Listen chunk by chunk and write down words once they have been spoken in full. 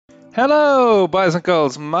Hello, boys and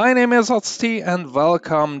girls. My name is Otsti, and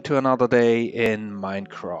welcome to another day in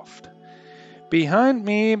Minecraft. Behind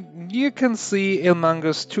me, you can see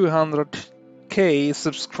Ilmango's 200k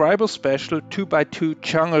subscriber special 2x2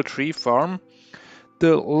 jungle tree farm.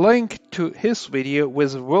 The link to his video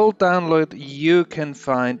with world download you can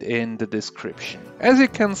find in the description. As you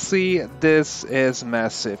can see, this is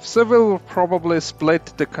massive, so we'll probably split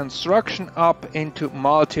the construction up into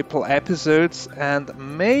multiple episodes and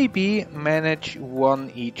maybe manage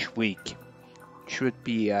one each week. Should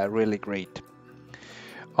be really great.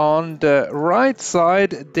 On the right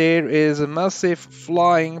side there is a massive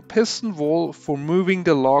flying piston wall for moving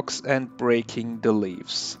the logs and breaking the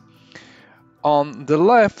leaves. On the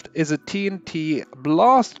left is a TNT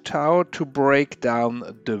blast tower to break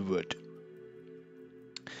down the wood.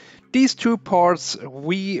 These two parts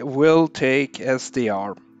we will take as they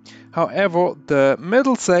are. However, the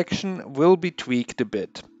middle section will be tweaked a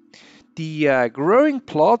bit. The growing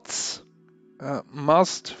plots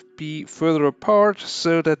must be further apart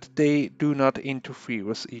so that they do not interfere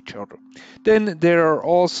with each other. Then there are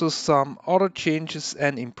also some other changes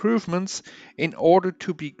and improvements in order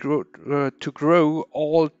to grow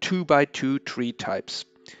all 2x2 tree types.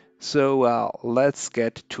 So let's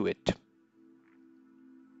get to it.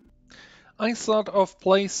 I thought of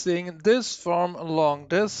placing this farm along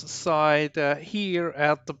this side here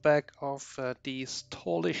at the back of these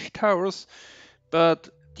tallish towers, but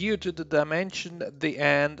due to the dimension, the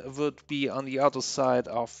end would be on the other side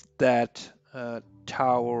of that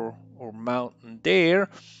tower or mountain there.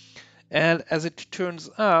 And as it turns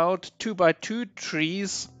out, 2x2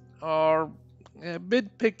 trees are a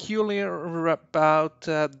bit peculiar about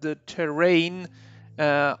the terrain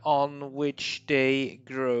on which they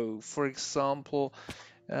grow. For example,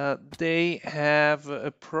 they have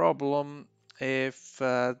a problem if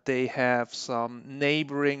they have some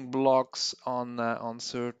neighboring blocks on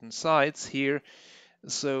certain sites here.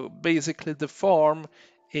 So basically the farm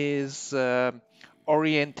is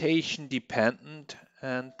orientation dependent,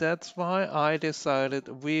 and that's why I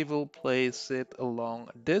decided we will place it along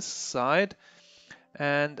this side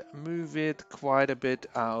and move it quite a bit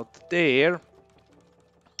out there.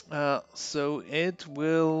 So it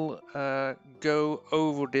will go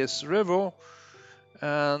over this river,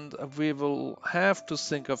 and we will have to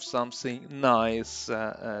think of something nice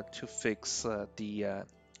to fix the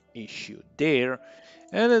issue there.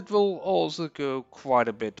 And it will also go quite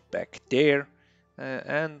a bit back there,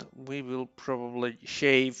 and we will probably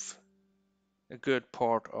shave a good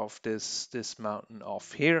part of this mountain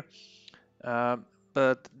off here.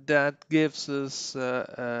 But that gives us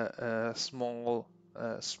a small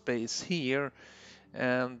space here,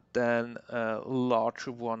 and then a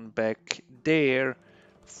larger one back there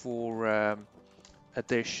for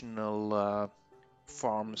additional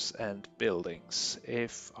farms and buildings,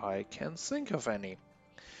 if I can think of any.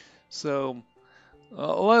 So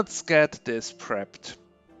let's get this prepped.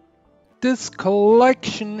 This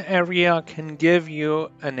collection area can give you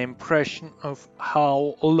an impression of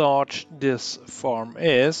how large this farm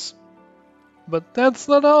is, but that's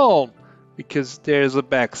not all, because there's a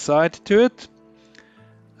backside to it.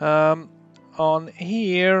 On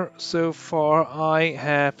here, so far I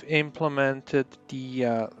have implemented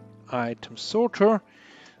the item sorter,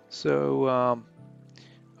 so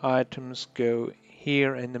items go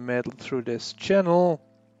here in the middle through this channel,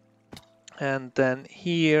 and then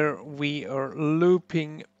here we are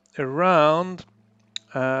looping around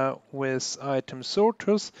with item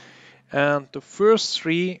sorters, and the first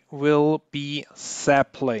three will be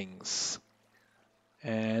saplings,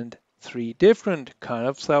 and three different kind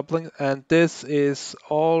of saplings, and this is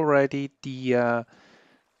already the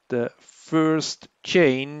first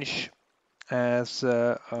change as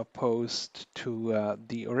opposed to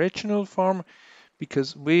the original farm,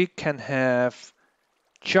 because we can have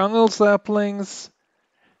jungle saplings,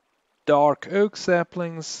 dark oak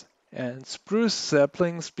saplings, and spruce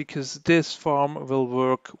saplings, because this farm will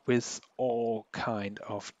work with all kind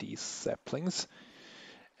of these saplings.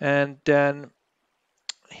 And then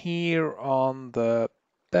here on the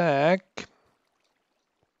back,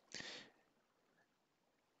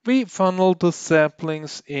 we funnel the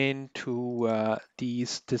saplings into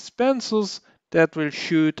these dispensers that will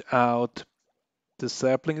shoot out the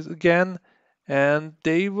saplings again, and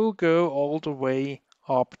they will go all the way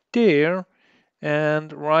up there,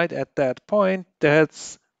 and right at that point,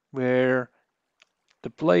 that's where the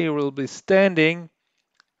player will be standing,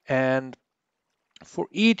 and for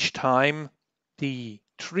each time the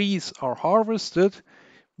trees are harvested,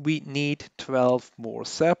 we need 12 more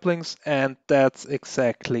saplings, and that's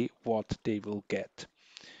exactly what they will get.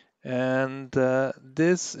 And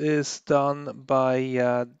this is done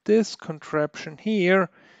by this contraption here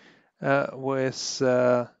with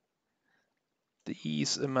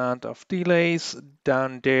these amount of delays.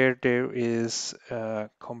 Down there is a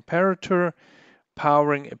comparator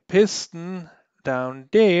powering a piston down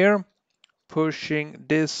there, pushing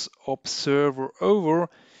this observer over,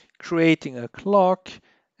 creating a clock,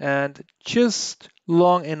 and just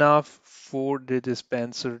long enough for the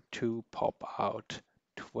dispenser to pop out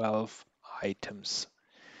 12 items.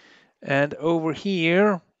 And over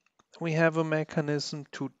here, we have a mechanism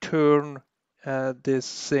to turn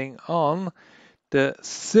this thing on. The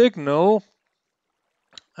signal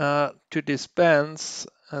to dispense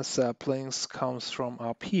saplings comes from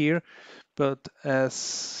up here, but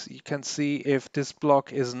as you can see, if this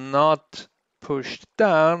block is not pushed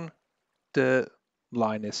down, the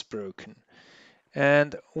line is broken.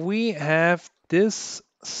 And we have this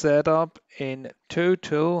set up in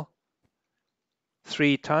total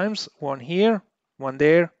 3 times, one here, one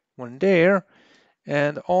there,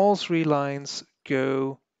 and all 3 lines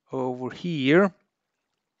go over here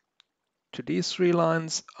to these 3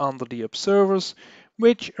 lines under the observers,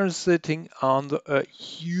 which are sitting under a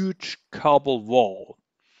huge cobble wall.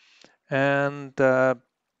 And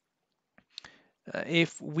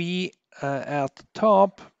if we at the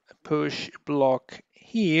top push block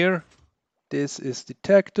here, this is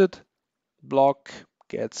detected, block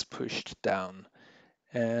gets pushed down.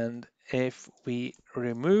 And if we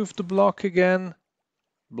remove the block again,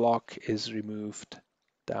 block is removed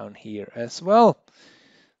down here as well.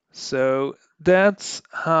 So that's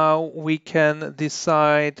how we can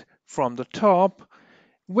decide from the top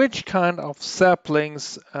which kind of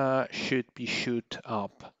saplings should be shoot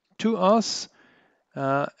up to us.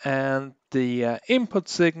 And the input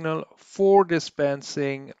signal for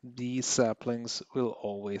dispensing these saplings will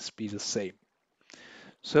always be the same.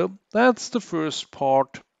 So that's the first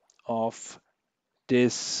part of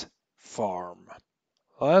this farm.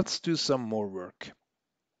 Let's do some more work.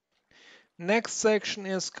 Next section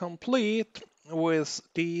is complete with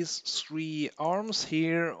these 3 arms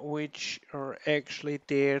here, which are actually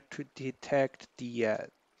there to detect the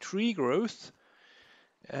tree growth.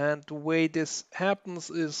 And the way this happens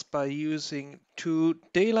is by using 2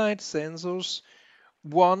 daylight sensors.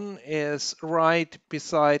 One is right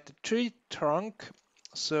beside the tree trunk,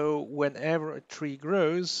 so whenever a tree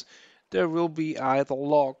grows, there will be either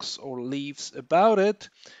logs or leaves about it.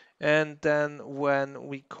 And then when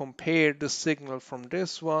we compare the signal from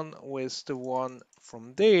this one with the one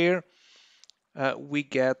from there, we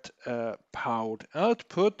get a powered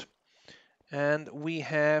output. And we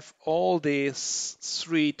have all these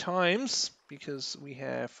 3 times because we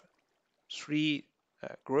have 3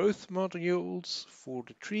 growth modules for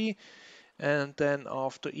the tree, and then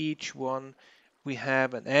after each one we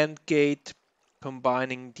have an AND gate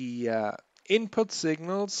combining the input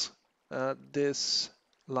signals. This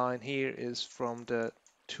line here is from the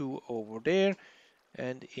 2 over there,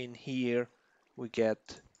 and in here we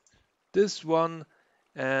get this one,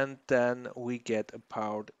 and then we get a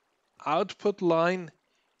powered output line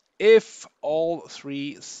if all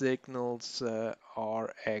 3 signals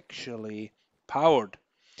are actually powered.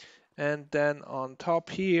 And then on top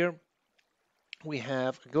here we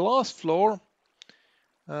have a glass floor,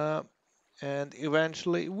 and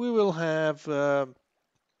eventually we will have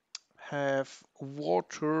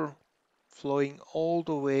water flowing all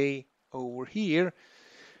the way over here,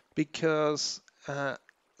 because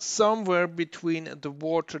somewhere between the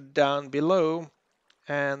water down below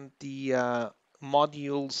and the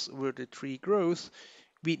modules where the tree grows,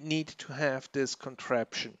 we need to have this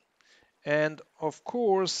contraption. And of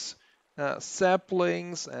course,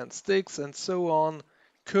 saplings and sticks and so on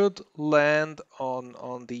could land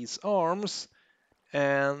on these arms,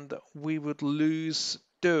 and we would lose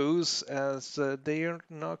those as they are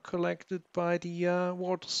not collected by the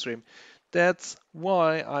water stream. That's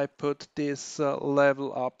why I put this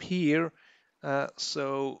level up here,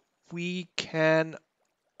 so we can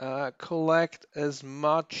collect as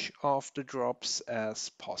much of the drops as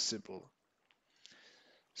possible.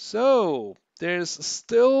 So there's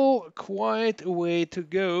still quite a way to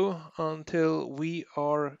go until we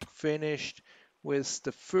are finished with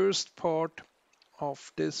the first part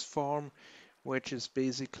of this farm, which is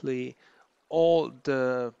basically all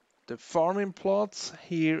the farming plots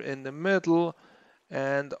here in the middle,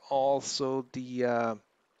 and also the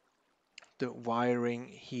wiring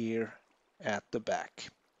here at the back.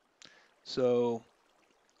 So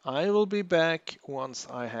I will be back once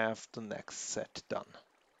I have the next set done.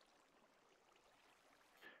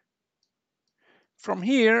 From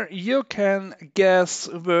here, you can guess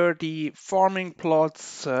where the farming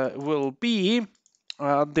plots will be.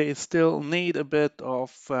 They still need a bit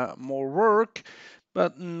of more work,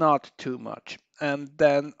 but not too much. And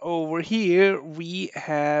then over here, we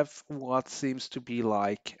have what seems to be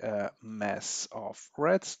like a mess of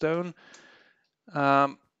redstone.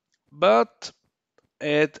 But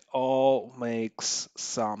it all makes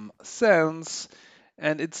some sense,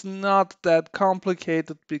 and it's not that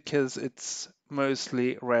complicated because it's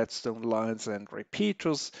mostly redstone lines and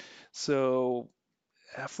repeaters, so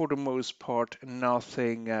for the most part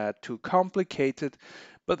nothing too complicated.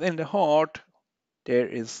 But in the heart there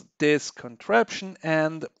is this contraption,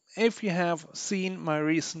 and if you have seen my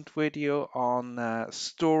recent video on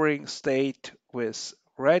storing state with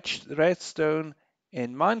redstone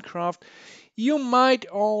in Minecraft, you might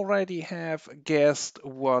already have guessed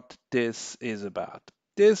what this is about.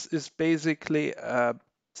 This is basically a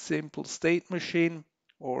simple state machine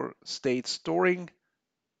or state storing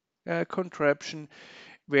contraption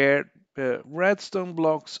where the redstone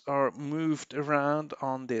blocks are moved around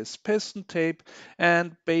on this piston tape,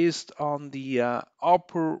 and based on the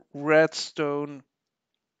upper redstone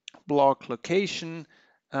block location,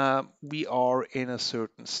 we are in a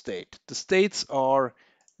certain state. The states are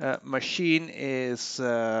machine is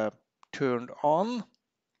turned on,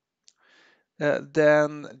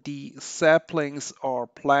 then the saplings are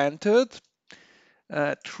planted,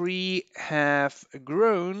 tree have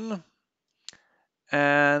grown,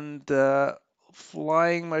 and the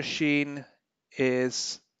flying machine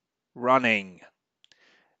is running.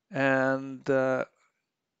 And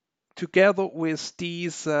together with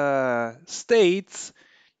these states,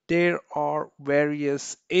 there are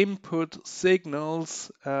various input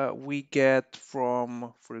signals we get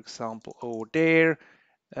from, for example, over there,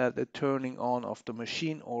 the turning on of the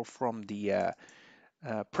machine, or from the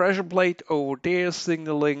pressure plate over there,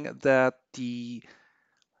 signaling that the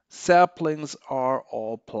saplings are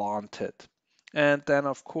all planted. And then,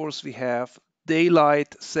 of course, we have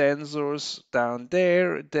daylight sensors down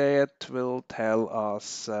there that will tell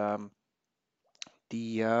us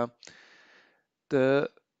the the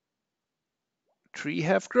tree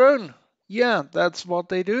have grown. Yeah, that's what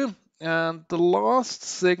they do. And the last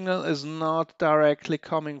signal is not directly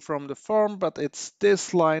coming from the farm, but it's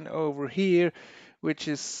this line over here, which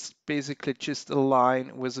is basically just a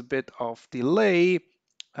line with a bit of delay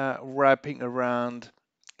wrapping around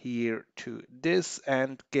here to this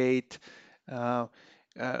AND gate,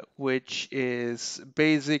 which is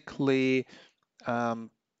basically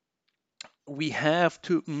we have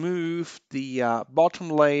to move the bottom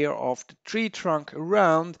layer of the tree trunk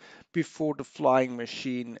around before the flying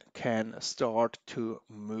machine can start to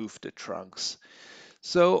move the trunks.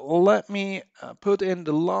 So let me put in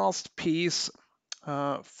the last piece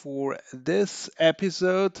for this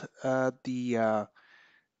episode, the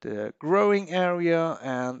growing area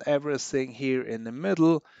and everything here in the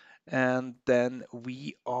middle, and then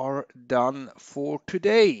we are done for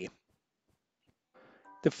today.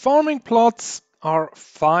 The farming plots are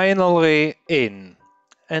finally in,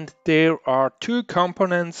 and there are two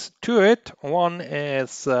components to it. One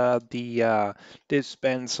is the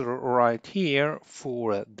dispenser right here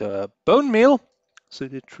for the bone meal, so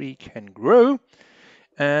the tree can grow.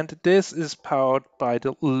 And this is powered by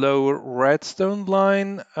the lower redstone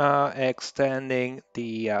line, extending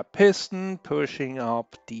the piston, pushing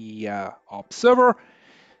up the observer,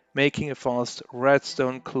 making a fast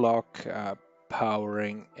redstone clock,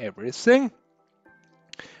 powering everything.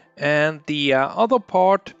 And the other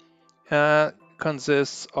part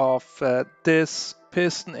consists of this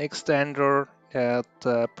piston extender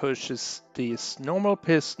that pushes this normal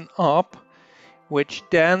piston up, which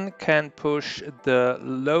then can push the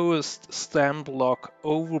lowest stem block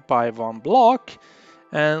over by one block,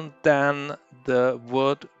 and then the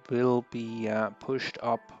wood will be pushed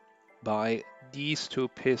up by these two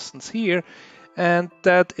pistons here. And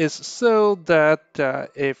that is so that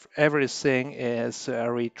if everything is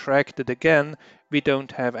retracted again, we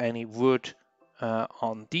don't have any wood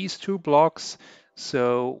on these two blocks,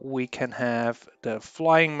 so we can have the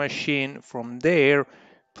flying machine from there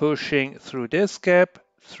pushing through this gap,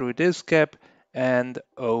 and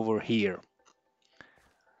over here.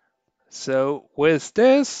 So with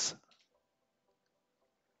this,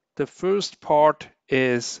 the first part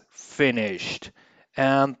is finished.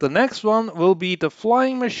 And the next one will be the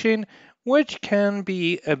flying machine, which can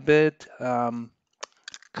be a bit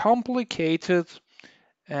complicated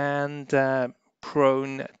and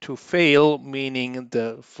prone to fail, meaning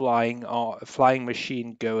the flying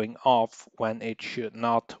machine going off when it should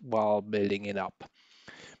not while building it up.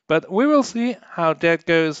 But we will see how that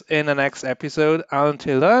goes in the next episode.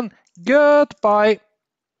 Until then, goodbye.